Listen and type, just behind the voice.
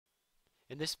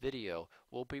In this video,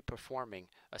 we'll be performing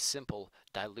a simple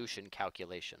dilution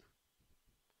calculation.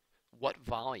 What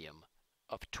volume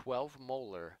of 12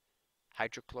 molar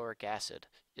hydrochloric acid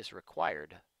is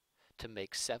required to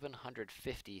make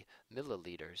 750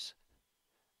 milliliters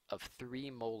of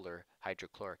 3 molar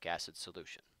hydrochloric acid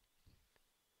solution?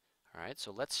 Alright,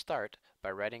 so let's start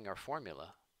by writing our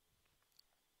formula.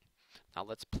 Now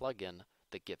let's plug in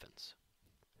the givens.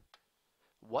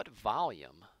 What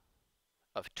volume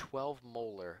of 12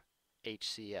 molar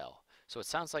HCl? So it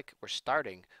sounds like we're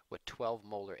starting with 12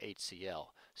 molar HCl.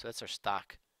 So that's our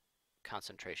stock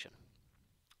concentration.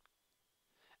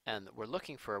 And we're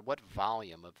looking for what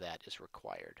volume of that is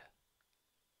required.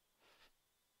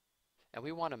 And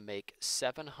we want to make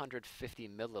 750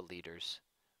 milliliters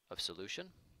of solution,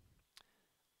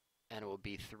 and it will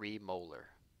be 3 molar.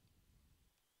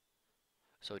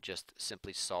 So just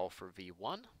simply solve for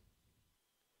V1.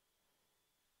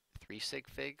 3 sig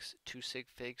figs, 2 sig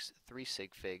figs, 3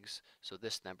 sig figs, so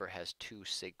this number has 2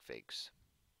 sig figs.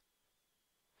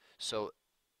 So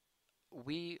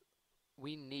we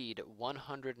need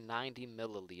 190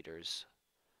 milliliters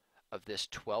of this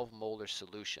 12 molar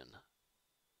solution.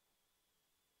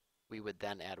 We would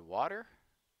then add water,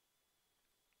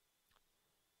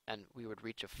 and we would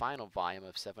reach a final volume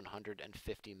of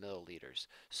 750 milliliters.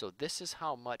 So this is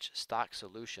how much stock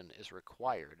solution is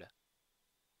required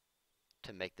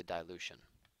to make the dilution.